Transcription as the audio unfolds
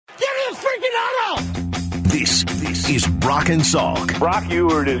freaking auto! This is Brock and Salk. Brock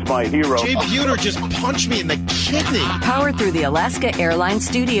Ewert is my hero. Jay Buhner just punched me in the kidney. Powered through the Alaska Airlines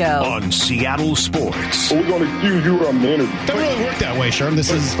studio. On Seattle Sports. We're going to accuse you of management. Doesn't really work that way, Sherm.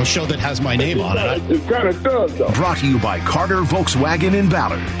 This is a show that has my name on it. It kind of does, though. Brought to you by Carter Volkswagen in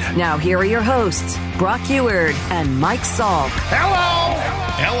Ballard. Now here are your hosts, Brock Ewert and Mike Salk.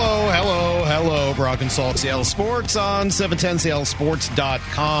 Hello, Brock and Salk, Seattle Sports on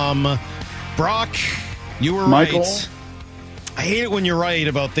 710seattlesports.com. Brock, you were Michael. right. I hate it when you're right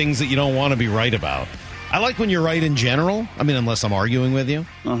about things that you don't want to be right about. I like when you're right in general. I mean, unless I'm arguing with you.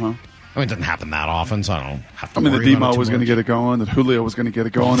 Uh-huh. I mean, it doesn't happen that often, so I don't have to that worry about it Demo too was going to much. get it going, that Julio was going to get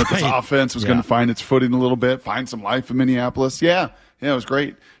it going, that this Right. offense was Yeah. going to find its footing a little bit, find some life in Minneapolis. Yeah, it was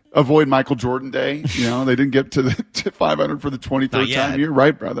great. Avoid Michael Jordan Day. You know, they didn't get to 500 for the 23rd Not yet. time. You're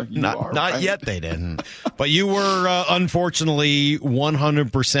right, brother. You are Not right. yet, they didn't. But you were, unfortunately,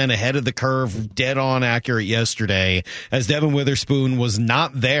 100% ahead of the curve, dead on accurate yesterday, as Devin Witherspoon was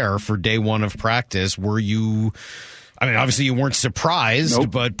not there for day one of practice. Were you, I mean, obviously you weren't surprised,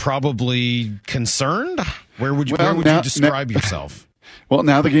 Nope. but probably concerned? Where would you Well, you describe yourself? Well,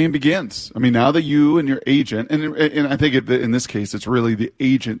 now the game begins. I mean, now that you and your agent, and I think in this case, it's really the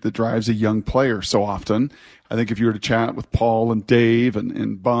agent that drives a young player so often. I think if you were to chat with Paul and Dave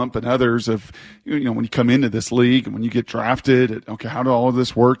and Bump and others of, you know, when you come into this league and when you get drafted, okay, how do all of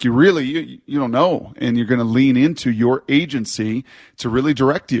this work? You really, you don't know. And you're going to lean into your agency to really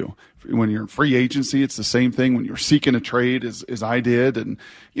direct you. When you're in free agency, it's the same thing. When you're seeking a trade, as I did, and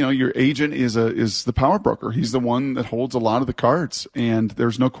you know your agent is the power broker. He's the one that holds a lot of the cards, and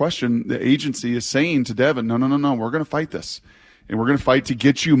there's no question the agency is saying to Devin, no, we're going to fight this, and we're going to fight to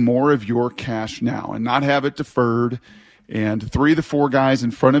get you more of your cash now and not have it deferred. And 3 of the 4 guys in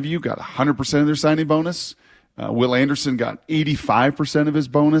front of you got 100% of their signing bonus. Will Anderson got 85% of his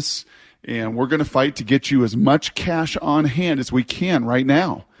bonus, and we're going to fight to get you as much cash on hand as we can right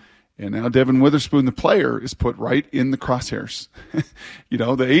now. And now Devin Witherspoon, the player, is put right in the crosshairs. You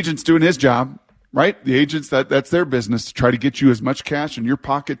know, the agent's doing his job, right? The agents, that's their business, to try to get you as much cash in your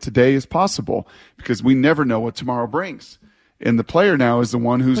pocket today as possible, because we never know what tomorrow brings. And the player now is the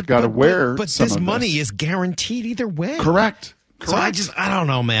one who's got to wear But some this of money is guaranteed either way. Correct. So I don't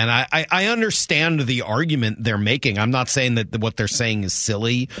know, man. I understand the argument they're making. I'm not saying that what they're saying is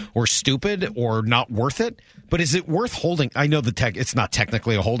silly or stupid or not worth it, but is it worth holding? I know it's not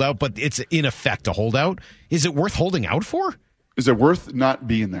technically a holdout, but it's in effect a holdout. Is it worth holding out for? Is it worth not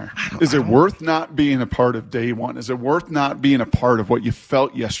being there? Is it worth not being a part of day one? Is it worth not being a part of what you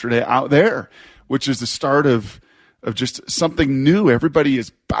felt yesterday out there, which is the start of just something new? Everybody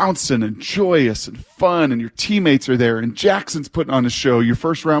is bouncing and joyous and fun, and your teammates are there, and Jackson's putting on a show, your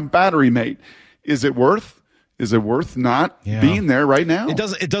first round battery mate. Is it worth not being there right now?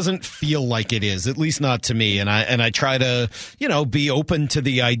 It doesn't feel like it is, at least not to me. And I try to, be open to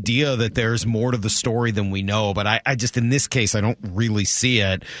the idea that there's more to the story than we know. But I just, in this case, I don't really see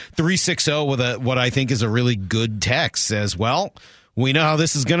it. 360 with what I think is a really good text says, well, we know how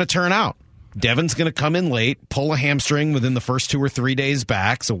this is going to turn out. Devin's going to come in late, pull a hamstring within the first 2 or 3 days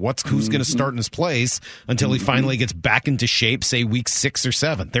back. So who's going to start in his place until he finally gets back into shape, say week 6 or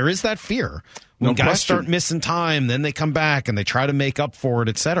 7? There is that fear. When guys start missing time, then they come back and they try to make up for it,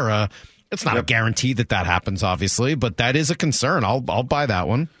 etc. It's not a guarantee that happens, obviously, but that is a concern. I'll buy that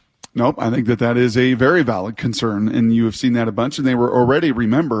one. Nope, I think that is a very valid concern, and you have seen that a bunch, and they were already,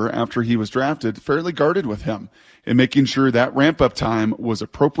 remember, after he was drafted, fairly guarded with him and making sure that ramp-up time was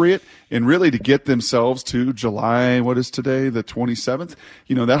appropriate and really to get themselves to July, what is today, the 27th?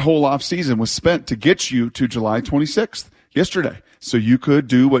 You know, that whole offseason was spent to get you to July 26th, yesterday, so you could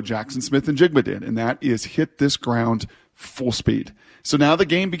do what Jackson Smith and Jigba did, and that is hit this ground full speed. So now the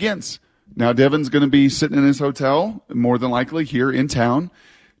game begins. Now Devin's going to be sitting in his hotel, more than likely here in town,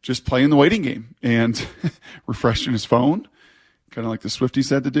 just playing the waiting game and refreshing his phone, kind of like the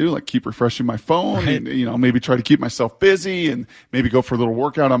Swifties had to do, like keep refreshing my phone and, maybe try to keep myself busy and maybe go for a little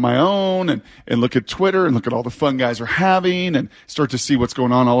workout on my own and look at Twitter and look at all the fun guys are having and start to see what's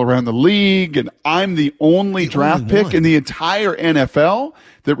going on all around the league. And I'm the only draft pick in the entire NFL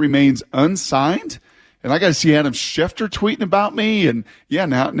that remains unsigned. And I got to see Adam Schefter tweeting about me. And yeah,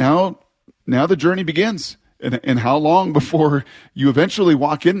 now the journey begins. And how long before you eventually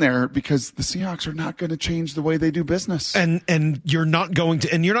walk in there, because the Seahawks are not going to change the way they do business. And you're not going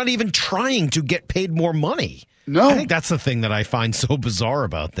to, and you're not even trying to get paid more money. No. I think that's the thing that I find so bizarre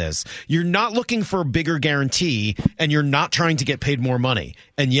about this. You're not looking for a bigger guarantee, and you're not trying to get paid more money,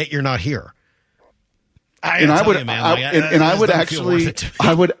 and yet you're not here. I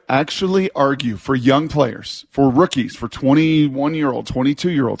would actually argue for young players, for rookies, for 21-year-olds,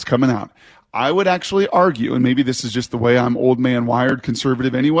 22-year-olds coming out. I would actually argue, and maybe this is just the way I'm old man wired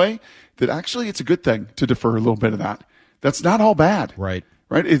conservative anyway, that actually it's a good thing to defer a little bit of that. That's not all bad. Right.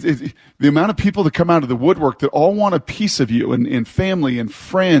 Right? The amount of people that come out of the woodwork that all want a piece of you, and family and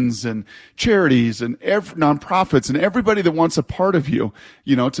friends and charities and nonprofits and everybody that wants a part of you,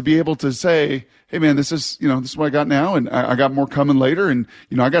 to be able to say, hey man, this is what I got now, and I got more coming later, and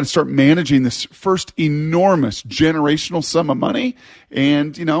I got to start managing this first enormous generational sum of money,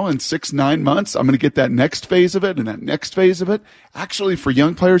 and in 6-9 months I'm going to get that next phase of it and that next phase of it. Actually, for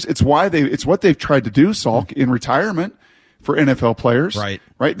young players, it's what they've tried to do, Salk, in retirement. For NFL players, right?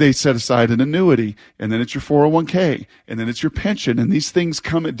 They set aside an annuity, and then it's your 401k, and then it's your pension, and these things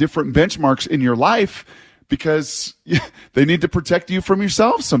come at different benchmarks in your life because they need to protect you from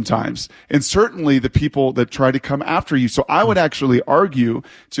yourself sometimes, and certainly the people that try to come after you. So I would actually argue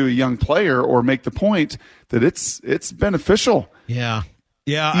to a young player or make the point that it's beneficial. Yeah.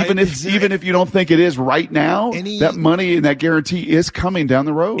 Even if you don't think it is right now, that money and that guarantee is coming down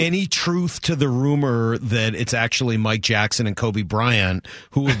the road. Any truth to the rumor that it's actually Mike Jackson and Kobe Bryant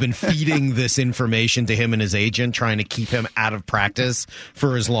who have been feeding this information to him and his agent, trying to keep him out of practice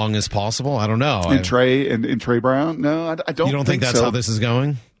for as long as possible? I don't know. And Trey Brown? No, I don't. You don't think that's so. How this is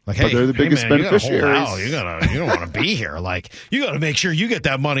going? Like, but they're the biggest beneficiaries. You don't want to be here. Like, you got to make sure you get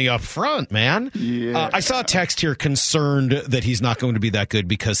that money up front, man. Yeah. I saw a text here concerned that he's not going to be that good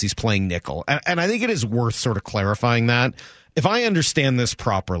because he's playing nickel. And I think it is worth sort of clarifying that. If I understand this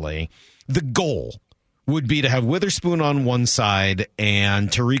properly, the goal would be to have Witherspoon on one side and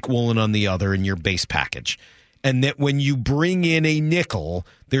Tariq Woolen on the other in your base package. And that when you bring in a nickel,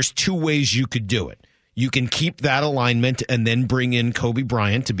 there's two ways you could do it. You can keep that alignment and then bring in Kobe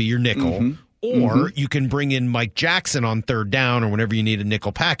Bryant to be your nickel, or you can bring in Mike Jackson on third down or whenever you need a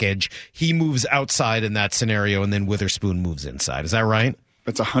nickel package. He moves outside in that scenario, and then Witherspoon moves inside. Is that right?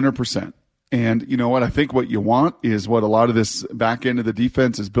 That's 100%. And you know what? I think what you want is what a lot of this back end of the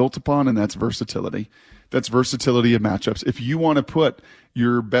defense is built upon, and that's versatility. That's versatility of matchups. If you want to put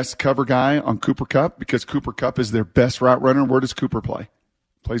your best cover guy on Cooper Kupp because Cooper Kupp is their best route runner, where does Cooper play?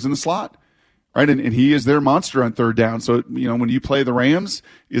 Plays in the slot. Right, and he is their monster on third down. So, when you play the Rams,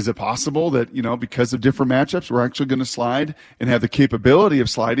 is it possible that, because of different matchups, we're actually going to slide and have the capability of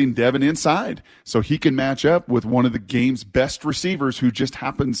sliding Devin inside so he can match up with one of the game's best receivers who just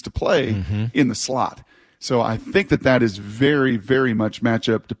happens to play in the slot? So I think that is very, very much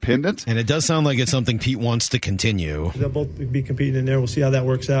matchup dependent. And it does sound like it's something Pete wants to continue. They'll both be competing in there. We'll see how that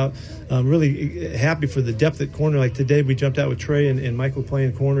works out. I'm really happy for the depth at corner. Like today, we jumped out with Trey and Michael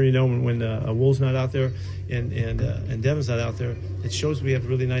playing corner, when Wool's not out there and Devin's not out there. It shows we have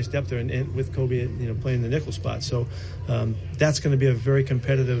really nice depth there, and with Kobe, playing the nickel spot. So that's going to be a very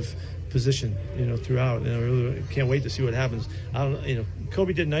competitive position, throughout, and I really can't wait to see what happens.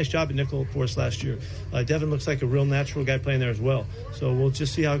 Kobe did a nice job at nickel for us last year. Devin looks like a real natural guy playing there as well. So we'll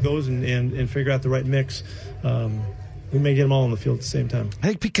just see how it goes and figure out the right mix. We may get them all on the field at the same time. I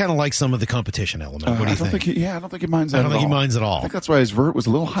think Pete kind of likes some of the competition element. What do you think? I don't think he minds that I don't think he minds at all. I think that's why his vert was a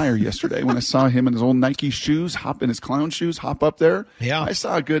little higher yesterday when I saw him in his old Nike shoes, hop up there. Yeah. I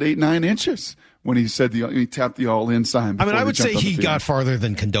saw a good 8-9 inches. When he said he tapped the all-in sign. I would say he got farther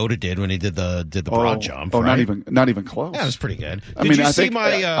than Condota did when he did the broad jump. Oh, right? not even close. Yeah, it was pretty good. I see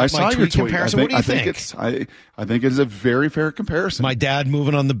my tweet comparison? What do you think? I think it's a very fair comparison. My dad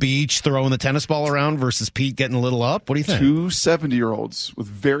moving on the beach, throwing the tennis ball around versus Pete getting a little up. What do you think? Two 70-year-olds with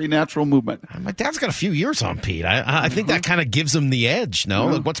very natural movement. My dad's got a few years on Pete. I think that kind of gives him the edge. No,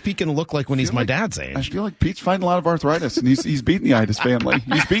 like, what's Pete going to look like when he's my dad's age? I feel like Pete's fighting a lot of arthritis, and he's beating the itis family.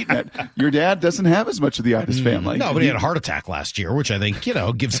 He's beating it. Your dad doesn't have as much of the itis family. No, but he had a heart attack last year, which I think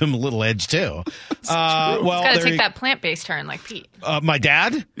gives him a little edge too. He's got to take that plant-based turn like Pete. My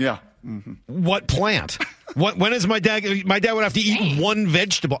dad? Yeah. What plant? When is my dad? My dad would have to eat one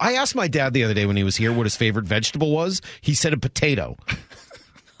vegetable. I asked my dad the other day when he was here what his favorite vegetable was. He said a potato.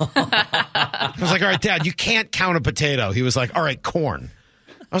 I was like, all right, Dad, you can't count a potato. He was like, all right, corn.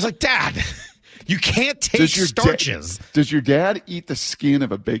 I was like, Dad, you can't take starches. Does your dad eat the skin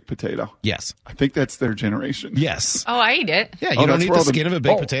of a baked potato? Yes. I think that's their generation. Yes. Oh, I eat it. Yeah, you don't eat the skin of a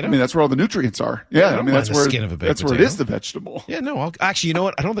baked potato? I mean, that's where all the nutrients are. Yeah, that's where skin of a baked that's potato. where it is the vegetable. Yeah, no, actually, you know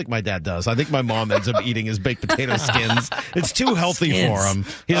what? I don't think my dad does. I think my mom ends up eating his baked potato skins. It's too healthy for him.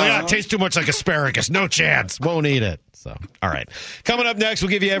 He's like, it tastes too much like asparagus. No chance. Won't eat it. So, all right. Coming up next, we'll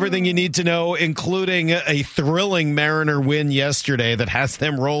give you everything you need to know, including a thrilling Mariner win yesterday that has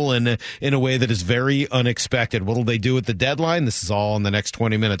them rolling in a way that that is very unexpected. What will they do at the deadline? This is all in the next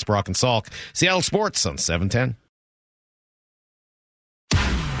 20 minutes. Brock and Salk, Seattle Sports on 710.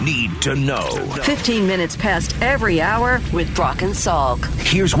 Need to know. 15 minutes past every hour with Brock and Salk.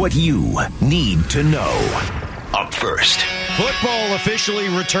 Here's what you need to know. Up first. Football officially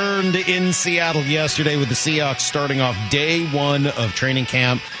returned in Seattle yesterday with the Seahawks starting off day one of training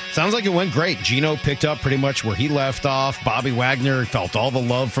camp. Sounds like it went great. Gino picked up pretty much where he left off. Bobby Wagner felt all the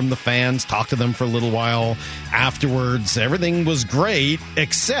love from the fans, talked to them for a little while afterwards. Everything was great,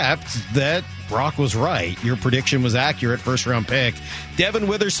 except that Brock was right. Your prediction was accurate. First-round pick. Devin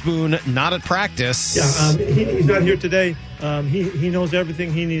Witherspoon not at practice. Yeah, he's not here today. He knows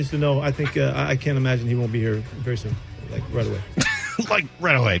everything he needs to know. I think I can't imagine he won't be here very soon, like right away. Like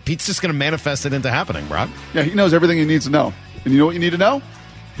right away. Pete's just going to manifest it into happening, Brock. Yeah, he knows everything he needs to know. And you know what you need to know?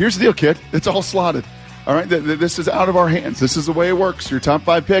 Here's the deal, kid. It's all slotted. All right, this is out of our hands. This is the way it works. Your top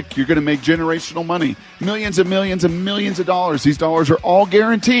 5 pick, you're going to make generational money. Millions and millions and millions of dollars. These dollars are all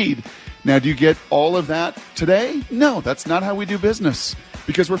guaranteed. Now, do you get all of that today? No, that's not how we do business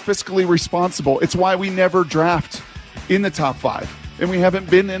because we're fiscally responsible. It's why we never draft in the top 5, and we haven't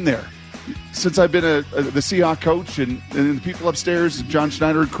been in there. Since I've been the Seahawks coach and the people upstairs, John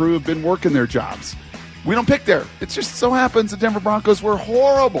Schneider and crew have been working their jobs. We don't pick there. It just so happens the Denver Broncos were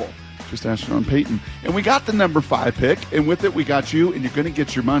horrible. Just ask Sean Payton. And we got the number 5 pick, and with it we got you, and you're going to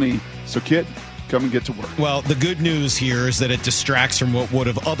get your money. So, kid, come and get to work. Well, the good news here is that it distracts from what would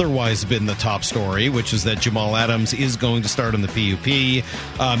have otherwise been the top story, which is that Jamal Adams is going to start on the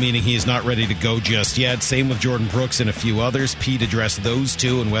PUP, meaning he is not ready to go just yet. Same with Jordan Brooks and a few others. Pete addressed those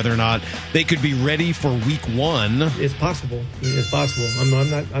two and whether or not they could be ready for week 1. It's possible. It's possible.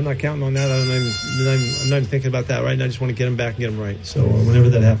 I'm not counting on that. I'm not even thinking about that right now. I just want to get him back and get him right. So whenever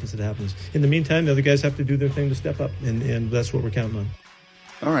that happens, it happens. In the meantime, the other guys have to do their thing to step up, and that's what we're counting on.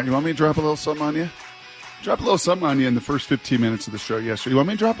 All right, you want me to drop a little something on you? Drop a little something on you in the first 15 minutes of the show yesterday. You want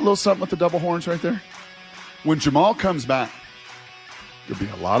me to drop a little something with the double horns right there? When Jamal comes back, there'll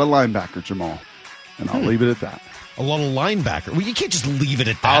be a lot of linebacker Jamal, and I'll leave it at that. A lot of linebacker? Well, you can't just leave it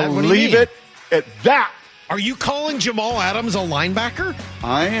at that. I'll leave it at that. Are you calling Jamal Adams a linebacker?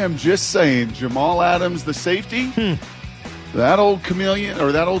 I am just saying Jamal Adams, the safety, that old chameleon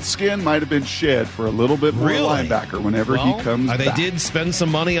or that old skin might have been shed for a little bit more linebacker whenever he comes back. They did spend some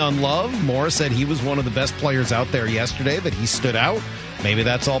money on Love. Morris said he was one of the best players out there yesterday, that he stood out. Maybe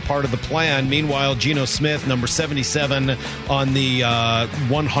that's all part of the plan. Meanwhile, Geno Smith, number 77 on the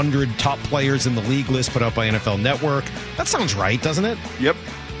 100 top players in the league list put out by NFL Network. That sounds right, doesn't it? Yep.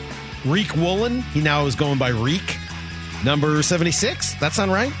 Reek Woolen, he now is going by Reek, number 76. That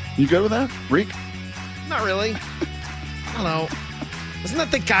sound right? You good with that, Reek? Not really. I don't know. Isn't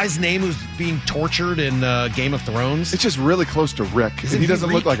that the guy's name who's being tortured in Game of Thrones? It's just really close to Rick. He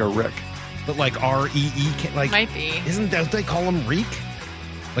doesn't look like a Rick. But like R-E-E? Like, might be. Isn't that what they call him, Reek?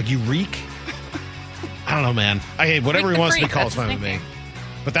 Like you reek? I don't know, man. Whatever Reek he wants to be Freak, called is fine with me.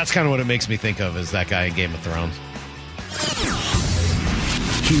 But that's kind of what it makes me think of, is that guy in Game of Thrones.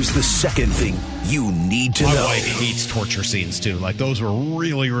 Here's the second thing you need to know. My wife hates torture scenes, too. Like, those were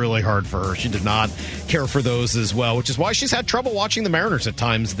really, really hard for her. She did not care for those as well, which is why she's had trouble watching the Mariners at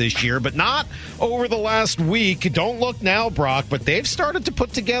times this year, but not over the last week. Don't look now, Brock, but they've started to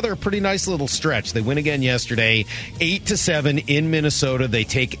put together a pretty nice little stretch. They win again yesterday, 8-7 in Minnesota. They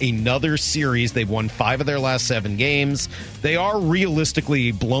take another series. They've won 5 of their last 7 games. They are realistically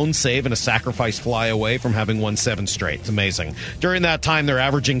a blown save and a sacrifice fly away from having won 7 straight. It's amazing. During that time, they're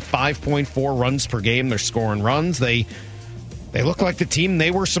averaging 5.4 runs per game. They're scoring runs. They look like the team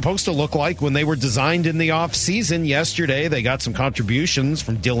they were supposed to look like when they were designed in the offseason. Yesterday, they got some contributions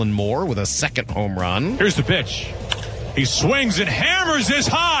from Dylan Moore with a second home run. Here's the pitch. He swings and hammers this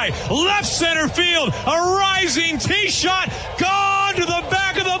high. Left center field. A rising tee shot. Gone to the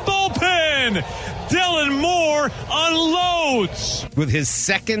back of the bullpen. Dylan Moore unloads. With his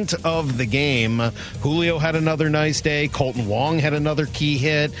second of the game, Julio had another nice day. Colton Wong had another key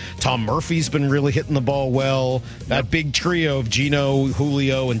hit. Tom Murphy's been really hitting the ball well. That big trio of Gino,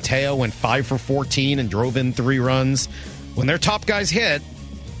 Julio, and Teo went 5 for 14 and drove in 3 runs. When their top guys hit,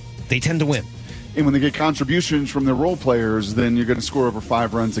 they tend to win. And when they get contributions from their role players, then you're going to score over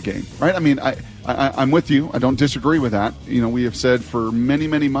 5 runs a game, right? I mean, I'm with you. I don't disagree with that. You know, we have said for many,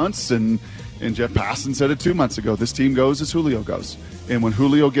 many months, and Jeff Passan said it 2 months ago, this team goes as Julio goes. And when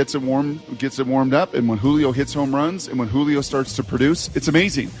Julio gets it warmed up, and when Julio hits home runs, and when Julio starts to produce, it's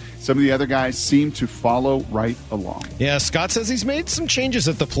amazing. Some of the other guys seem to follow right along. Yeah, Scott says he's made some changes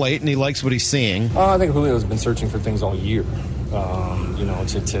at the plate, and he likes what he's seeing. I think Julio's been searching for things all year,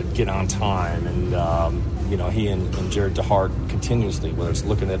 to get on time. And, he and Jared DeHart continuously, whether it's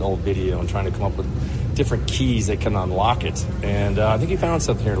looking at old video and trying to come up with different keys that can unlock it. And I think he found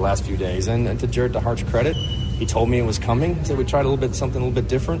something here the last few days. And to Jared DeHart's credit, he told me it was coming. He said we tried something a little bit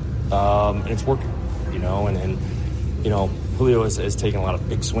different, and it's working. And Julio has taken a lot of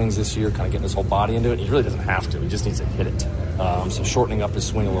big swings this year, kind of getting his whole body into it. He really doesn't have to. He just needs to hit it. So shortening up his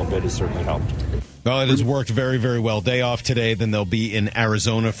swing a little bit has certainly helped. Well, it has worked very, very well. Day off today, then they'll be in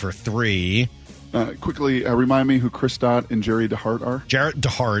Arizona for 3. Quickly, remind me who Chris Stott and Jerry DeHart are. Jarrett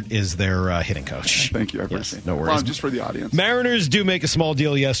DeHart is their hitting coach. Thank you. I appreciate it. No worries. Just for the audience. Mariners do make a small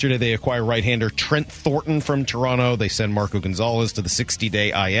deal yesterday. They acquire right-hander Trent Thornton from Toronto. They send Marco Gonzalez to the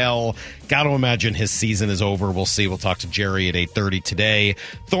 60-day IL. Got to imagine his season is over. We'll see. We'll talk to Jerry at 8:30 today.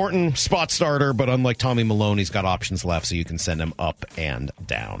 Thornton, spot starter, but unlike Tommy Milone, he's got options left, so you can send him up and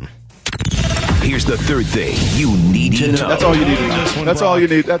down. Here's the third thing you need to know. That's all you need to know. That's all you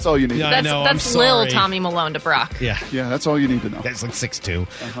need. That's all you need. Yeah, that's Lil Tommy Malone to Brock. Yeah, that's all you need to know. That's like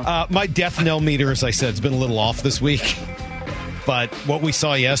 6'2". My death knell meter, as I said, has been a little off this week. But what we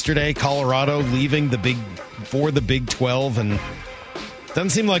saw yesterday, Colorado leaving the Big 12, and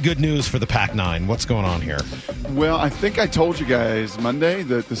doesn't seem like good news for the Pac-9. What's going on here? Well, I think I told you guys Monday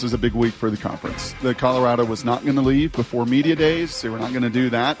that this is a big week for the conference. The Colorado was not going to leave before media days. They were not going to do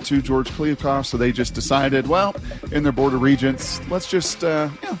that to George Kliavkoff, so they just decided, well, in their board of regents, let's just,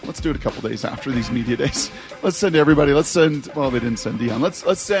 let's do it a couple days after these media days. Let's send everybody. They didn't send Dion.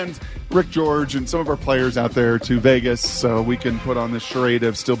 Let's send Rick George and some of our players out there to Vegas so we can put on this charade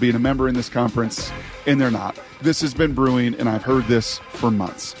of still being a member in this conference, and they're not. This has been brewing, and I've heard this for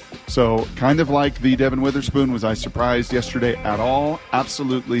months. So kind of like the Devin Witherspoon, was I surprised yesterday at all?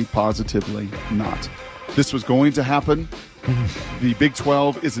 Absolutely, positively not. This was going to happen. The Big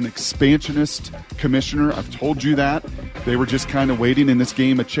 12 is an expansionist commissioner. I've told you that. They were just kind of waiting in this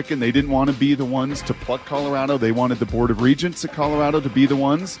game of chicken. They didn't want to be the ones to pluck Colorado. They wanted the Board of Regents of Colorado to be the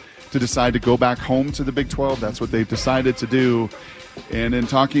ones to decide to go back home to the Big 12. That's what they've decided to do. And in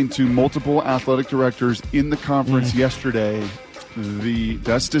talking to multiple athletic directors in the conference yesterday, the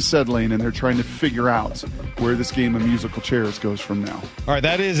dust is settling, and they're trying to figure out where this game of musical chairs goes from now. All right,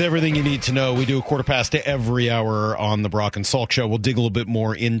 that is everything you need to know. We do a quarter past to every hour on the Brock and Salk Show. We'll dig a little bit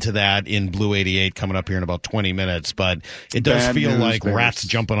more into that in Blue 88 coming up here in about 20 minutes. But it does feel like Bears. Rats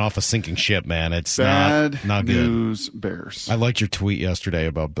jumping off a sinking ship, man. It's not good. News, Bears. I liked your tweet yesterday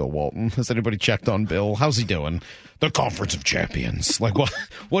about Bill Walton. Has anybody checked on Bill? How's he doing? The Conference of Champions. Like,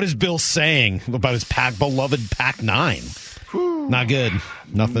 what is Bill saying about his beloved Pac-9? Not good.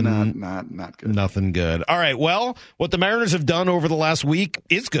 Nothing. Not good. Nothing good. All right. Well, what the Mariners have done over the last week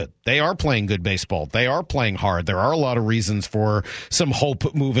is good. They are playing good baseball. They are playing hard. There are a lot of reasons for some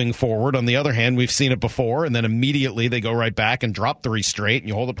hope moving forward. On the other hand, we've seen it before, and then immediately they go right back and drop 3 straight, and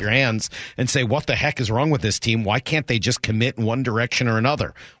you hold up your hands and say, what the heck is wrong with this team? Why can't they just commit in one direction or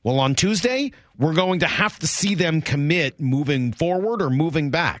another? Well, on Tuesday, we're going to have to see them commit moving forward or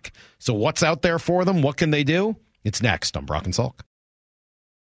moving back. So what's out there for them? What can they do? It's next on Brock and Salk.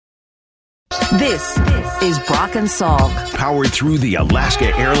 This is Brock and Salk. Powered through the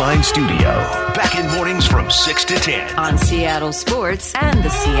Alaska Airlines studio. Back in mornings from 6 to 10. On Seattle Sports and the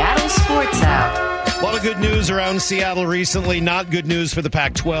Seattle Sports app. A lot of good news around Seattle recently. Not good news for the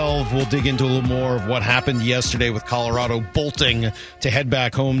Pac-12. We'll dig into a little more of what happened yesterday with Colorado bolting to head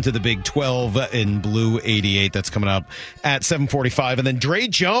back home to the Big 12 in Blue 88. That's coming up at 7:45. And then Dre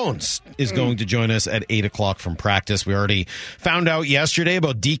Jones is going to join us at 8 o'clock from practice. We already found out yesterday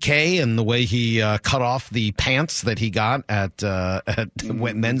about DK and the way he cut off the pants that he got at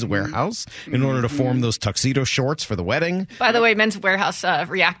Men's Warehouse in order to form those tuxedo shorts for the wedding. By the way, Men's Warehouse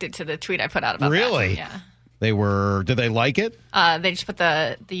reacted to the tweet I put out about that. Really? Yeah. Did they like it? They just put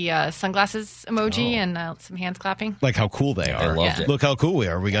the sunglasses emoji and some hands clapping. Like how cool they are. I loved it. Look how cool we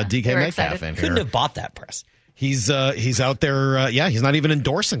are. We got DK Metcalf in here. Couldn't have bought that press. He's out there. He's not even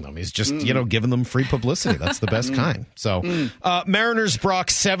endorsing them. He's just giving them free publicity. That's the best kind. So Mariners, Brock,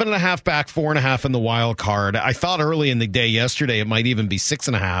 7.5 back, 4.5 in the wild card. I thought early in the day yesterday it might even be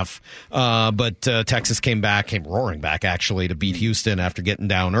 6.5, but Texas came roaring back actually to beat Houston after getting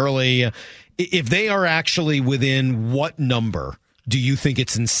down early. If they are actually within what number do you think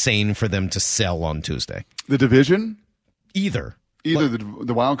it's insane for them to sell on Tuesday? The division? Either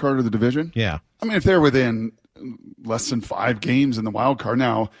the wild card or the division? Yeah. I mean, if they're within less than 5 games in the wild card.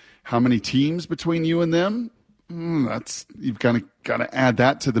 Now, how many teams between you and them? You've kind of got to add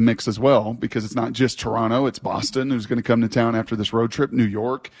that to the mix as well, because it's not just Toronto, it's Boston who's going to come to town after this road trip, New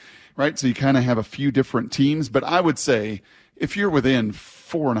York, right? So you kind of have a few different teams. But I would say if you're within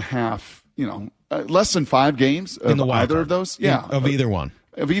 4.5, less than 5 games of in the wild either card. of those, of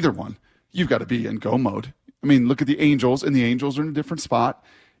either one, you've got to be in go mode. I mean, look at the Angels, and the Angels are in a different spot.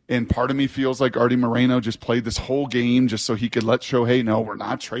 And part of me feels like Artie Moreno just played this whole game just so he could let Shohei know we're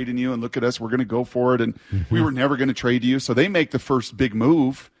not trading you, and look at us, we're going to go for it, and we were never going to trade you. So they make the first big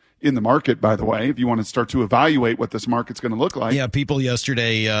move in the market, by the way, if you want to start to evaluate what this market's going to look like. Yeah, people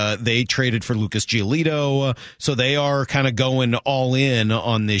yesterday, they traded for Lucas Giolito, so they are kind of going all in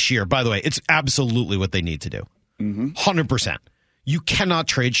on this year. By the way, it's absolutely what they need to do. 100%. You cannot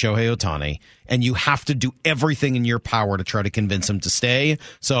trade Shohei Ohtani, and you have to do everything in your power to try to convince him to stay.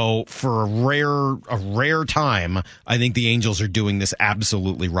 So for a rare time, I think the Angels are doing this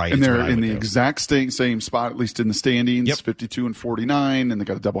absolutely right. And they're in the exact same spot, at least in the standings, 52 and 49, and they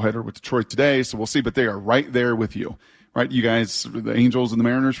got a doubleheader with Detroit today, so we'll see. But they are right there with you. Right, you guys, the Angels and the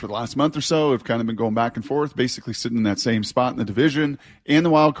Mariners for the last month or so have kind of been going back and forth, basically sitting in that same spot in the division and the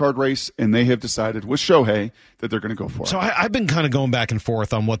wild card race, and they have decided with Shohei that they're going to go for it. So I've been kind of going back and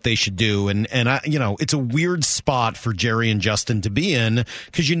forth on what they should do, and I, it's a weird spot for Jerry and Justin to be in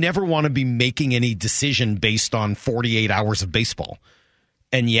because you never want to be making any decision based on 48 hours of baseball,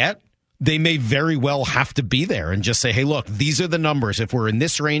 and yet they may very well have to be there and just say, hey, look, these are the numbers. If we're in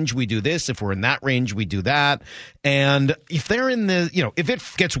this range, we do this. If we're in that range, we do that. And if they're in if it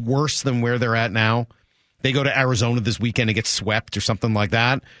gets worse than where they're at now, they go to Arizona this weekend and get swept or something like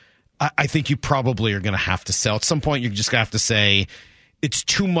that, I think you probably are going to have to sell. At some point, you're just going to have to say, it's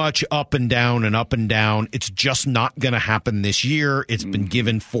too much up and down and up and down. It's just not going to happen this year. It's been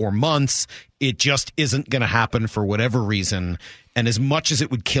given 4 months. It just isn't going to happen for whatever reason. And as much as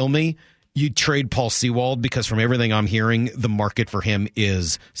it would kill me, you'd trade Paul Sewald because from everything I'm hearing, the market for him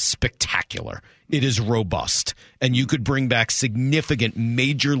is spectacular. It is robust. And you could bring back significant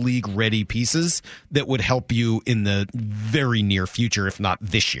major league ready pieces that would help you in the very near future, if not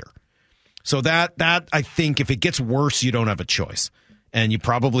this year. So that I think if it gets worse, you don't have a choice. And you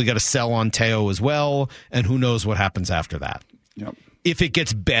probably got to sell on Teo as well. And who knows what happens after that. Yep. If it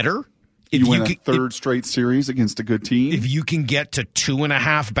gets better, you win a third straight series against a good team. If you can get to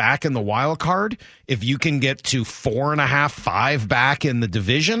 2.5 back in the wild card, if you can get to 4.5, 5 back in the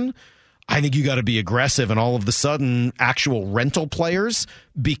division, I think you got to be aggressive. And all of a sudden, actual rental players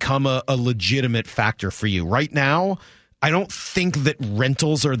become a legitimate factor for you. Right now, I don't think that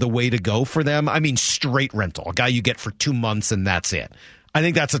rentals are the way to go for them. I mean, straight rental, a guy you get for 2 months and that's it. I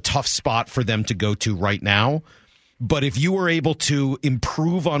think that's a tough spot for them to go to right now. But if you were able to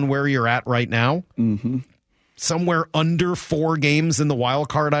improve on where you're at right now, somewhere under 4 games in the wild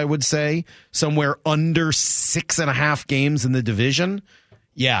card, I would say, somewhere under 6.5 games in the division,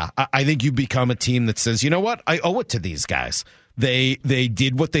 yeah, I think you become a team that says, you know what, I owe it to these guys. They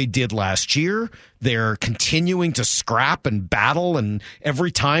did what they did last year. They're continuing to scrap and battle, and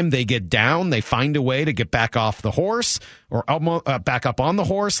every time they get down, they find a way to get back off the horse or back up on the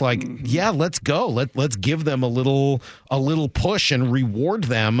horse. Like, yeah, let's go. Let's give them a little push and reward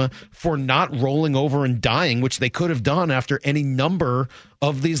them for not rolling over and dying, which they could have done after any number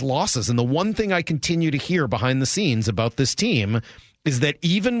of these losses. And the one thing I continue to hear behind the scenes about this team is that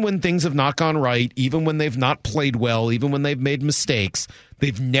even when things have not gone right, even when they've not played well, even when they've made mistakes,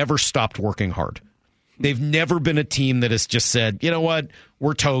 they've never stopped working hard. They've never been a team that has just said, you know what,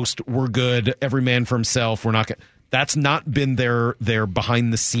 we're toast, we're good, every man for himself, we're not going. That's not been their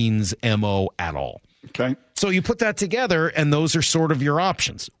behind-the-scenes MO at all. Okay. So you put that together, and those are sort of your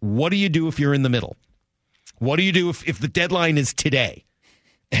options. What do you do if you're in the middle? What do you do if the deadline is today,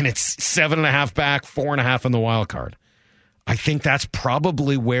 and it's 7.5 back, 4.5 in the wild card? I think that's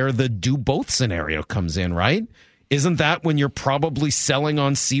probably where the do both scenario comes in, right? Isn't that when you're probably selling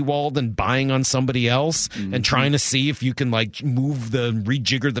on Sewald and buying on somebody else and trying to see if you can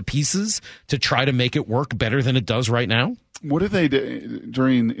rejigger the pieces to try to make it work better than it does right now? What do they do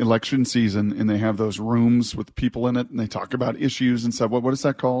during election season, and they have those rooms with people in it and they talk about issues and stuff? What is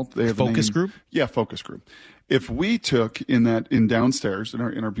that called? They have focus group? Yeah, focus group. If we took in downstairs in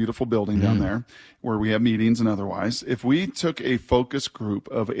our beautiful building down there where we have meetings and otherwise, if we took a focus group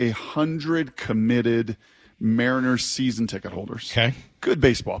of 100 committed Mariners season ticket holders, okay, good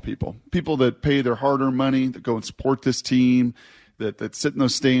baseball people that pay their hard-earned money, that go and support this team, that sit in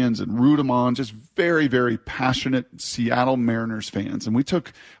those stands and root them on, just very, very passionate Seattle Mariners fans. And we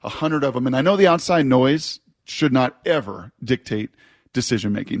took 100 of them. And I know the outside noise should not ever dictate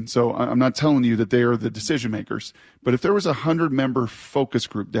decision-making. So I'm not telling you that they are the decision-makers. But if there was a 100-member focus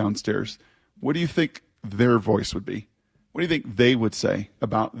group downstairs, what do you think their voice would be? What do you think they would say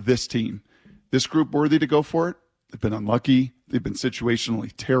about this team? This group worthy to go for it? They've been unlucky. They've been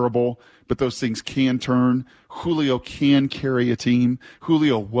situationally terrible, but those things can turn. Julio can carry a team.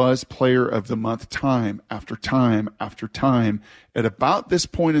 Julio was player of the month time after time after time at about this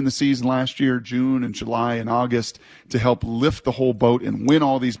point in the season last year, June and July and August, to help lift the whole boat and win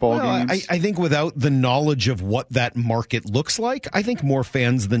all these ball games. I think without the knowledge of what that market looks like, I think more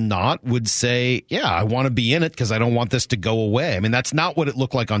fans than not would say, yeah, I want to be in it because I don't want this to go away. I mean, that's not what it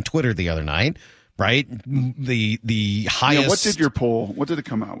looked like on Twitter the other night. Right? The highest. Yeah, what did your poll? What did it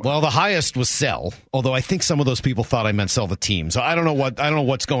come out with? Well, the highest was sell, although I think some of those people thought I meant sell the team. So I don't know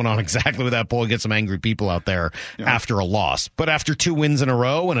what's going on exactly with that poll. Get some angry people out there after a loss. But after 2 wins in a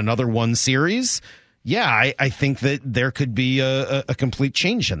row and another 1 series, yeah, I think that there could be a complete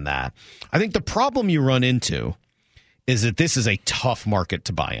change in that. I think the problem you run into is that this is a tough market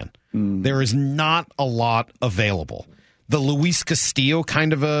to buy in. There is not a lot available. The Luis Castillo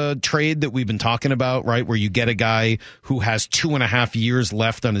kind of a trade that we've been talking about, right, where you get a guy who has 2.5 years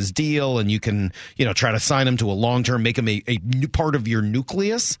left on his deal and you can, try to sign him to a long-term, make him a new part of your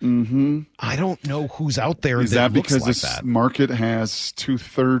nucleus. Mm-hmm. I don't know who's out there that looks like because this market has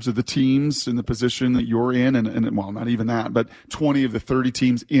 2/3 of the teams in the position that you're in, and well, not even that, but 20 of the 30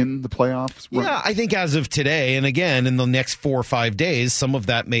 teams in the playoffs? Right? Yeah, I think as of today, and again, in the next 4 or 5 days, some of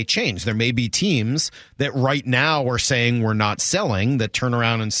that may change. There may be teams that right now are saying we're not selling, that turn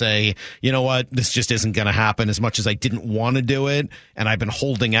around and say, you know what, this just isn't going to happen. As much as I didn't want to do it and I've been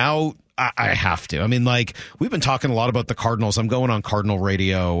holding out, I have to. I mean, like, we've been talking a lot about the Cardinals. I'm going on Cardinal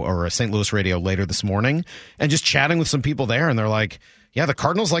radio or St. Louis radio later this morning and just chatting with some people there, and they're like, yeah, the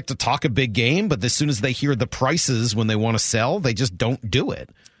Cardinals like to talk a big game, but as soon as they hear the prices when they want to sell, they just don't do it.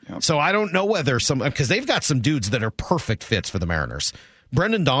 Yep. So I don't know whether because they've got some dudes that are perfect fits for the Mariners.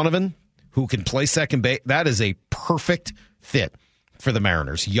 Brendan Donovan, who can play second base, that is a perfect fit for the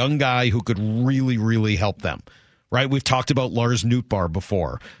Mariners. Young guy who could really, really help them. Right? We've talked about Lars Nootbaar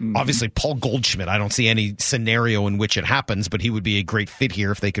before. Mm-hmm. Obviously, Paul Goldschmidt, I don't see any scenario in which it happens, but he would be a great fit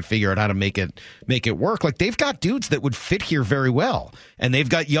here if they could figure out how to make it work. Like, they've got dudes that would fit here very well. And they've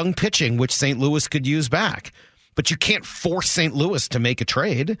got young pitching, which St. Louis could use back. But you can't force St. Louis to make a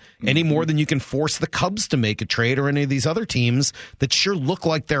trade any more than you can force the Cubs to make a trade or any of these other teams that sure look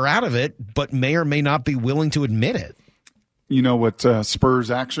like they're out of it, but may or may not be willing to admit it. You know what spurs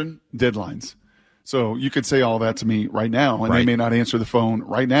action? Deadlines. So you could say all that to me right now, and they may not answer the phone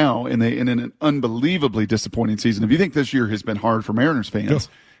right now, and in an unbelievably disappointing season. If you think this year has been hard for Mariners fans,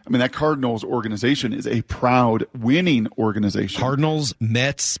 I mean, that Cardinals organization is a proud winning organization. Cardinals,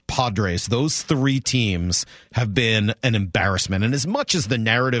 Mets, Padres, those 3 teams have been an embarrassment. And as much as the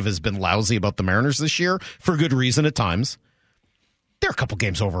narrative has been lousy about the Mariners this year, for good reason at times, they're a couple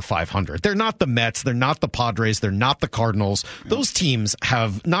games over 500. They're not the Mets. They're not the Padres. They're not the Cardinals. Those teams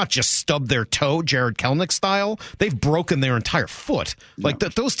have not just stubbed their toe, Jared Kelenic style. They've broken their entire foot. Like,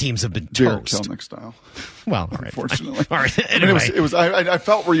 those teams have been Jared toast. Kelenic style. Well, all right. Unfortunately. All right. Anyway. I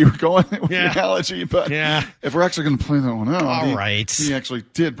felt where you were going with the analogy, but if we're actually going to play that one out, he actually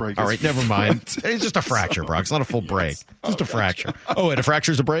did break his foot. Never mind. It's just a fracture, Brock. It's not a full break. Just a fracture. Oh, wait, a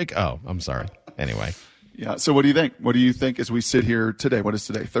fracture's a break? Oh, I'm sorry. Anyway. Yeah. So what do you think? What do you think as we sit here today? What is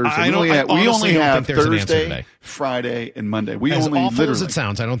today? Thursday. We only have Thursday, Friday, and Monday. As awful as it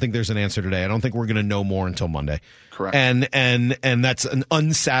sounds, I don't think there's an answer today. I don't think we're going to know more until Monday. Correct. And that's an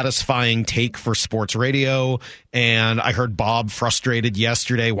unsatisfying take for sports radio. And I heard Bob frustrated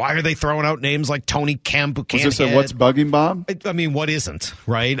yesterday. Why are they throwing out names like Tony Kemp who can't hit? What's bugging Bob? I mean, what isn't,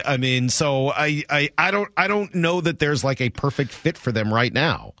 right? I mean, so I don't know that there's like a perfect fit for them right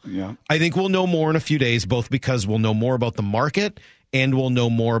now. Yeah. I think we'll know more in a few days, both because we'll know more about the market and we'll know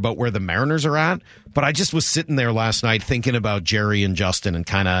more about where the Mariners are at. But I just was sitting there last night thinking about Jerry and Justin and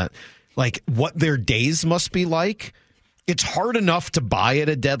kind of like what their days must be like. It's hard enough to buy at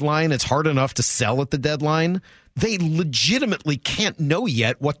a deadline. It's hard enough to sell at the deadline. They legitimately can't know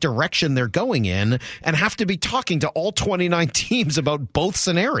yet what direction they're going in and have to be talking to all 29 teams about both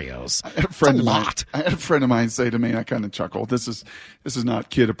scenarios. I had a friend of mine say to me, I kind of chuckled. This is not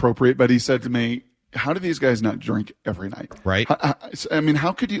kid appropriate, but he said to me, how do these guys not drink every night? Right. I mean,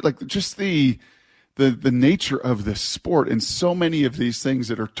 how could you, like, just the nature of this sport and so many of these things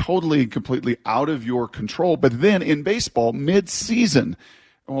that are totally and completely out of your control. But then in baseball, mid-season,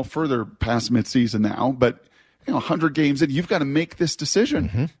 well, further past mid-season now, but 100 games in, you've got to make this decision.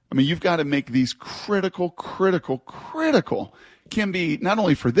 Mm-hmm. I mean, you've got to make these critical, can be not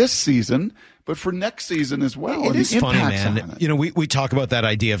only for this season, but for next season as well. It is funny, man. We talk about that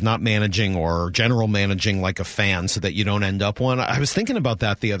idea of not managing or general managing like a fan so that you don't end up one. I was thinking about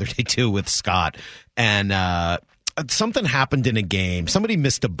that the other day, too, with Scott. And something happened in a game. Somebody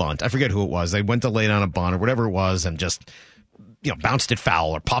missed a bunt. I forget who it was. They went to lay down a bunt or whatever it was and just bounced it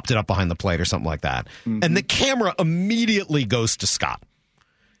foul or popped it up behind the plate or something like that. Mm-hmm. And the camera immediately goes to Scott.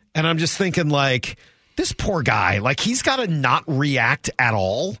 And I'm just thinking, like, this poor guy, like, he's got to not react at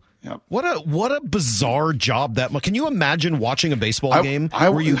all. Yep. What a bizarre job that. Can you imagine watching a baseball game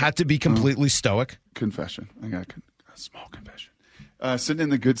where you had to be completely stoic? Confession. I got a small confession. Sitting in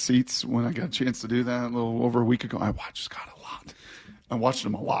the good seats when I got a chance to do that a little over a week ago, I watched Scott a lot. I watched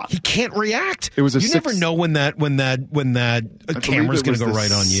him a lot. He can't react. It was you never know when that camera's going to go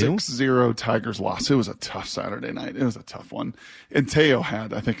right on you. 6-0 Tigers loss. It was a tough Saturday night. It was a tough one. And Teo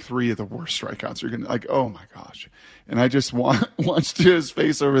had, I think, 3 of the worst strikeouts. You're going to like, oh my gosh. And I just watched his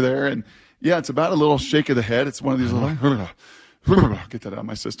face over there. And yeah, it's about a little shake of the head. It's one of these little, get that out of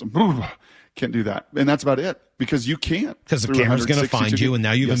my system. Can't do that. And that's about it because you can't. Because the camera's going to find you, and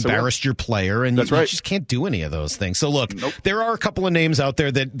now you've embarrassed your player, and you just can't do any of those things. So, look, there are a couple of names out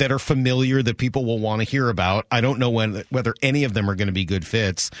there that are familiar that people will want to hear about. I don't know whether any of them are going to be good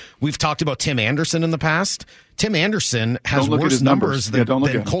fits. We've talked about Tim Anderson in the past. Tim Anderson has worse numbers than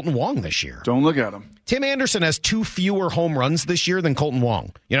Colton Wong this year. Don't look at him. Tim Anderson has 2 fewer home runs this year than Colton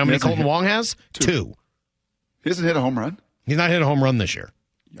Wong. You know how many Colton Wong has? 2. He hasn't hit a home run? He's not hit a home run this year.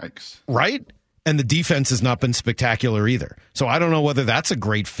 Yikes. Right? And the defense has not been spectacular either. So I don't know whether that's a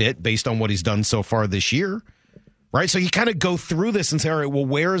great fit based on what he's done so far this year. Right? So you kind of go through this and say, all right, well,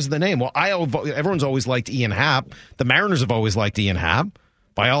 where is the name? Well, everyone's always liked Ian Happ. The Mariners have always liked Ian Happ.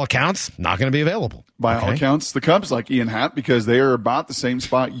 By all accounts, not going to be available. By all accounts, the Cubs like Ian Happ because they are about the same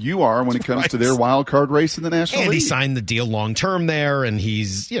spot you are when it comes to their wild card race in the National League. And he signed the deal long term there, and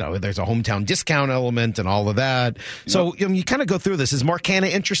he's, there's a hometown discount element and all of that. Yep. So you kind of go through this. Is Mark Canha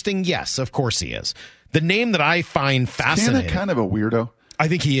interesting? Yes, of course he is. The name that I find fascinating. Canha kind of a weirdo. I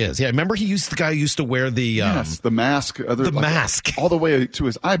think he is. Yeah, remember the guy who used to wear the mask, mask all the way to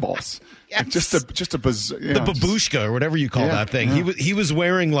his eyeballs. Yes. Just a bizarre, the babushka or whatever you call that thing. Yeah. He was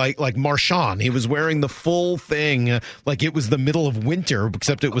wearing like Marshawn. He was wearing the full thing like it was the middle of winter,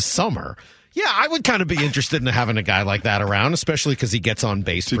 except it was summer. Yeah, I would kind of be interested in having a guy like that around, especially because he gets on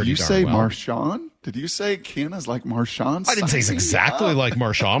base pretty darn well. Did you say Marshawn? Did you say Canha's like Marshawn? I didn't say it's exactly like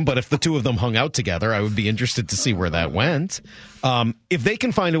Marshawn, but if the two of them hung out together, I would be interested to see where that went. If they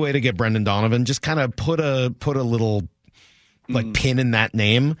can find a way to get Brendan Donovan, just kind of put a little pin in that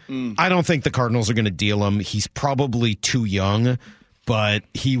name. I don't think the Cardinals are going to deal him. He's probably too young, but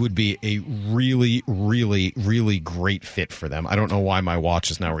he would be a really, really, really great fit for them. I don't know why my watch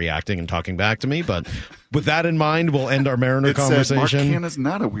is now reacting and talking back to me, but with that in mind, we'll end our Mariner conversation. Mark Canha's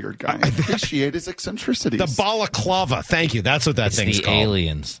not a weird guy. I appreciate his eccentricities. The balaclava. Thank you. That's what that thing's called. It's the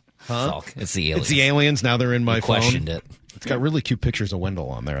aliens. Huh? It's the aliens. It's the aliens. Now they're in my phone. Questioned it. It's got really cute pictures of Wendell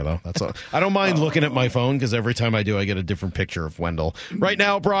on there, though. That's all. I don't mind looking at my phone because every time I do, I get a different picture of Wendell. Right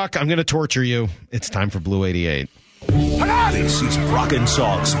now, Brock, I'm going to torture you. It's time for Blue 88. This is Brock and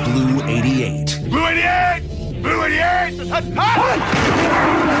Salk's Blue 88. Blue 88! Blue 88!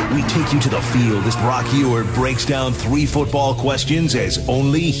 We take you to the field as Brock Ewert breaks down 3 football questions as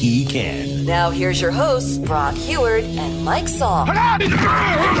only he can. Now here's your hosts, Brock Ewert and Mike Salk.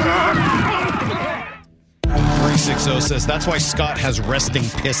 360 says, that's why Scott has resting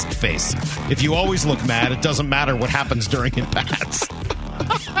pissed face. If you always look mad, it doesn't matter what happens during at-bats.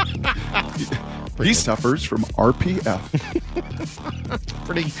 He suffers from RPF.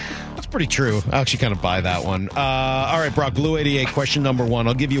 That's pretty true. I actually kind of buy that one. All right, Brock, Blue 88, question number 1.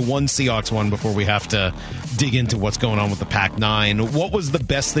 I'll give you one Seahawks one before we have to dig into what's going on with the Pac-9. What was the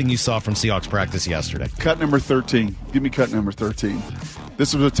best thing you saw from Seahawks practice yesterday? Cut number 13. Give me cut number 13.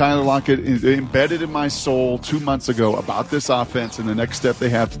 This was what Tyler Lockett embedded in my soul 2 months ago about this offense and the next step they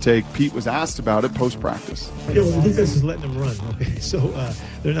have to take. Pete was asked about it post-practice. Yeah, well, the defense is letting them run, okay? So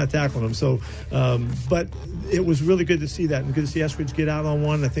they're not tackling them. So, but it was really good to see that, and good to see Eskridge get out on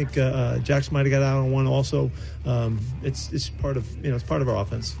one. I think Jackson might have got out on one also. It's part of it's part of our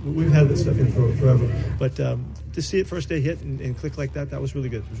offense. We've had this stuff in for forever, but to see it first day hit and click like that was really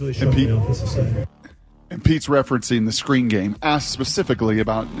good. It was really showing the offensive side. And Pete's referencing the screen game, asked specifically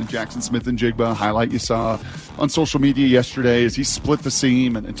about Jackson Smith and Jigba, highlight you saw on social media yesterday as he split the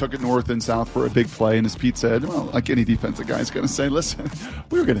seam and took it north and south for a big play. And as Pete said, well, like any defensive guy is going to say, listen,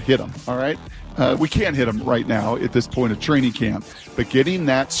 we were going to hit him, all right? We can't hit him right now at this point of training camp. But getting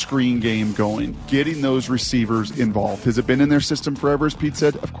that screen game going, getting those receivers involved, has it been in their system forever, as Pete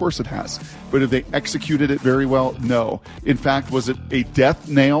said? Of course it has. But have they executed it very well? No. In fact, was it a death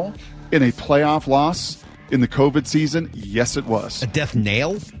nail in a playoff loss in the COVID season? Yes, it was. A death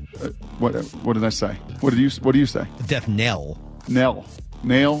nail? What did I say? What do you say? A death knell. Knell.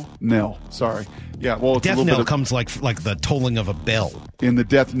 Nail, knell. Sorry. Yeah, well, it's Death a little knell bit of, comes like the tolling of a bell. and the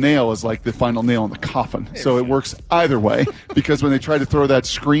death nail is like the final nail in the coffin. So it works either way, because when they tried to throw that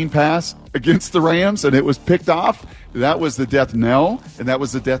screen pass against the Rams and it was picked off, that was the death knell and that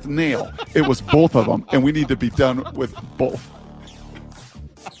was the death nail. It was both of them, and we need to be done with both.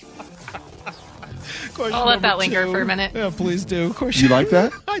 I'll let that linger for a minute. Yeah, please do. Question. You like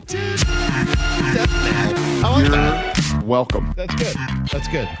that? I did. Death knell. I like that. You're welcome. That's good. That's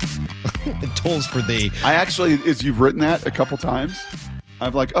good. It tolls for thee. I actually, as you've written that a couple times,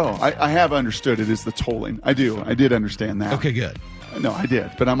 I'm like, I have understood it is the tolling. I did understand that. Okay, good. No, I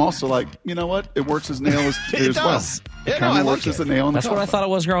did. But I'm also like, you know what? It works as nail as It well. does. It Yeah, kind no, of I works like as it. a nail in the That's what I coffin. thought it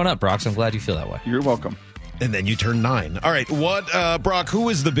was growing up, Brox. I'm glad you feel that way. You're welcome. And then you turn 9. All right, Brock, who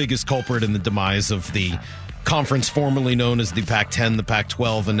is the biggest culprit in the demise of the conference formerly known as the Pac-10, the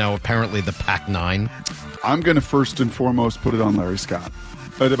Pac-12, and now apparently the Pac-9? I'm going to first and foremost put it on Larry Scott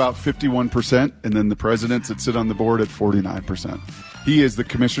at about 51%, and then the presidents that sit on the board at 49%. He is the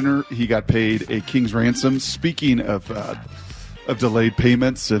commissioner. He got paid a king's ransom. Speaking of delayed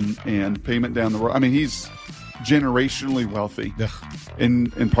payments and payment down the road, I mean, he's generationally wealthy. Ugh.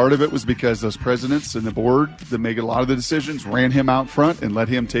 And part of it was because those presidents and the board that make a lot of the decisions ran him out front and let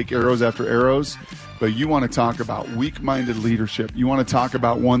him take arrows after arrows. But you want to talk about weak-minded leadership. You want to talk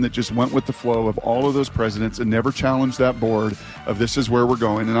about one that just went with the flow of all of those presidents and never challenged that board of this is where we're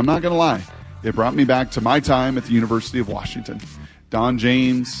going. And I'm not going to lie. It brought me back to my time at the University of Washington. Don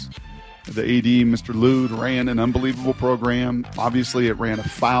James, the AD, Mr. Lude, ran an unbelievable program. Obviously, it ran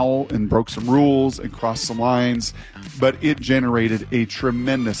afoul and broke some rules and crossed some lines, but it generated a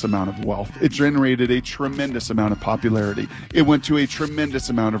tremendous amount of wealth. It generated a tremendous amount of popularity. It went to a tremendous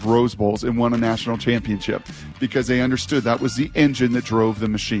amount of Rose Bowls and won a national championship because they understood that was the engine that drove the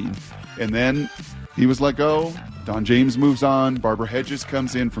machine. And then he was let go. Don James moves on. Barbara Hedges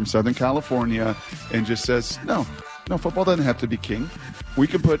comes in from Southern California and just says, no, football doesn't have to be king. We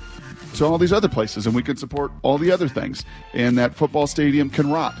can put to all these other places, and we can support all the other things. And that football stadium can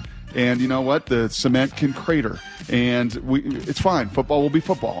rot. And you know what? The cement can crater. And it's fine. Football will be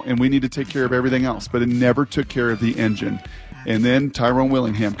football. And we need to take care of everything else. But it never took care of the engine. And then Tyrone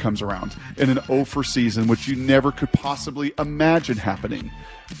Willingham comes around in an 0-for season, which you never could possibly imagine happening.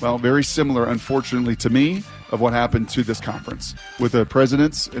 Well, very similar, unfortunately, to me, of what happened to this conference with the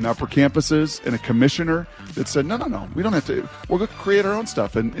presidents and upper campuses and a commissioner that said, no, we don't have to. We're going to create our own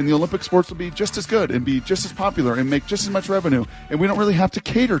stuff. And the Olympic sports will be just as good and be just as popular and make just as much revenue. And we don't really have to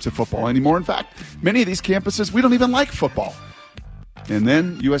cater to football anymore. In fact, many of these campuses, we don't even like football. And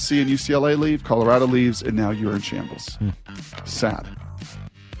then USC and UCLA leave, Colorado leaves, and now you're in shambles. Sad.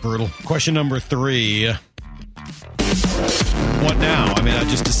 Brutal. Question number 3. What now? I mean,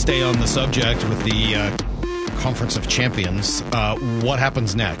 just to stay on the subject with the Conference of Champions, what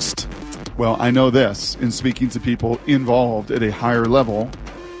happens next? Well, I know this in speaking to people involved at a higher level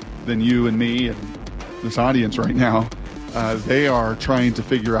than you and me and this audience right now. They are trying to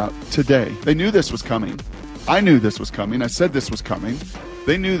figure out today. They knew this was coming. I knew this was coming. I said this was coming.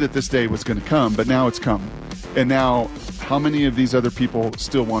 They knew that this day was going to come, but now it's come. And now, how many of these other people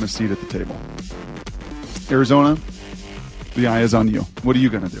still want a seat at the table? Arizona, the eye is on you. What are you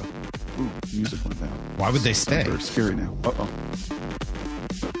going to do? Ooh, music went down. Why would they stay? They're scary now. Uh-oh.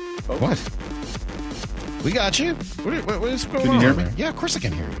 What? We got you. What is going on? Can you hear me? Yeah, of course I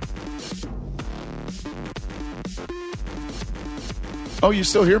can hear you. Oh, you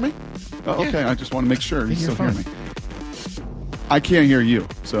still hear me? Oh, Yeah. okay. I just want to make sure you You're still hear fine. me. I can't hear you,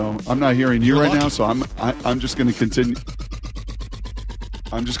 so I'm not hearing you You're right lucky. now. So I'm just going to continue.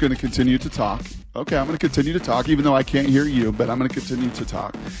 I'm just going to continue to talk. Okay, I'm going to continue to talk, even though I can't hear you. But I'm going to continue to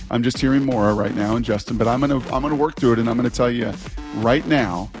talk. I'm just hearing Maura right now and Justin. But I'm going to work through it, and I'm going to tell you right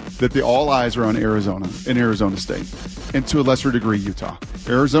now that all eyes are on Arizona and Arizona State, and to a lesser degree Utah.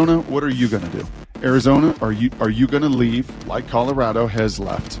 Arizona, what are you going to do? Arizona, are you going to leave like Colorado has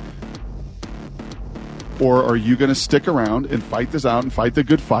left? Or are you going to stick around and fight this out and fight the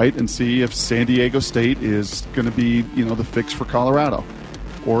good fight and see if San Diego State is going to be, the fix for Colorado?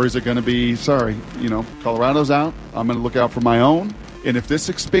 Or is it going to be, Colorado's out, I'm going to look out for my own? And if this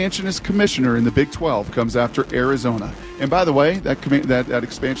expansionist commissioner in the Big 12 comes after Arizona, and by the way, that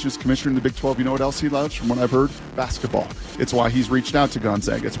expansionist commissioner in the Big 12, you know what else he loves from what I've heard? Basketball. It's why he's reached out to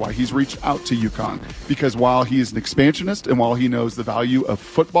Gonzaga. It's why he's reached out to UConn. Because while he is an expansionist and while he knows the value of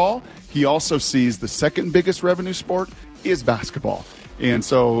football, he also sees the second biggest revenue sport is basketball. And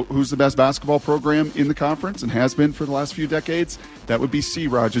so who's the best basketball program in the conference and has been for the last few decades? That would be C.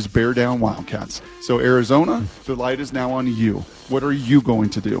 Rogers Bear Down Wildcats. So Arizona, the light is now on you. What are you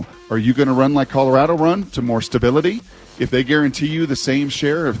going to do? Are you going to run like Colorado run to more stability if they guarantee you the same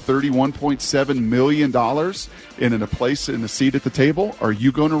share of $31.7 million in a place in a seat at the table, are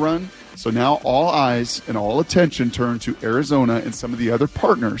you going to run? So now all eyes and all attention turn to Arizona and some of the other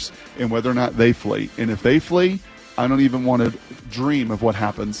partners and whether or not they flee. And if they flee, I don't even want to dream of what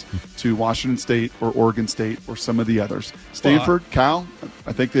happens to Washington State or Oregon State or some of the others. Stanford, Cal,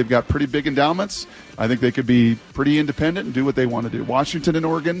 I think they've got pretty big endowments. I think they could be pretty independent and do what they want to do. Washington and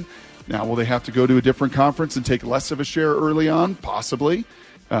Oregon, now will they have to go to a different conference and take less of a share early on? Possibly.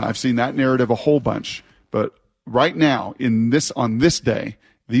 I've seen that narrative a whole bunch. But right now, on this day,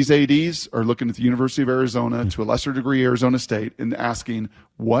 these ADs are looking at the University of Arizona, to a lesser degree Arizona State, and asking,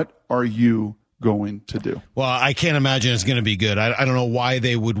 what are you going to do? Well, I can't imagine it's going to be good. I don't know why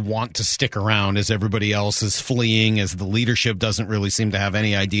they would want to stick around as everybody else is fleeing, as the leadership doesn't really seem to have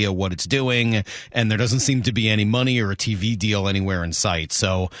any idea what it's doing, and there doesn't seem to be any money or a TV deal anywhere in sight.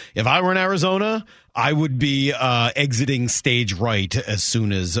 So if I were in Arizona, I would be exiting stage right as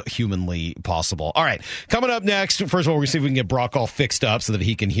soon as humanly possible. All right, coming up next, first of all, we're going to see if we can get Brock all fixed up so that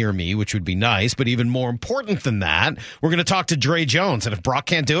he can hear me, which would be nice. But even more important than that, we're going to talk to Dre Jones. And if Brock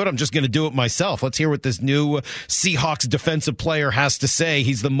can't do it, I'm just going to do it myself. Let's hear what this new Seahawks defensive player has to say.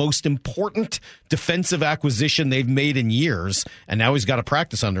 He's the most important defensive acquisition they've made in years, and now he's got a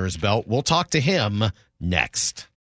practice under his belt. We'll talk to him next.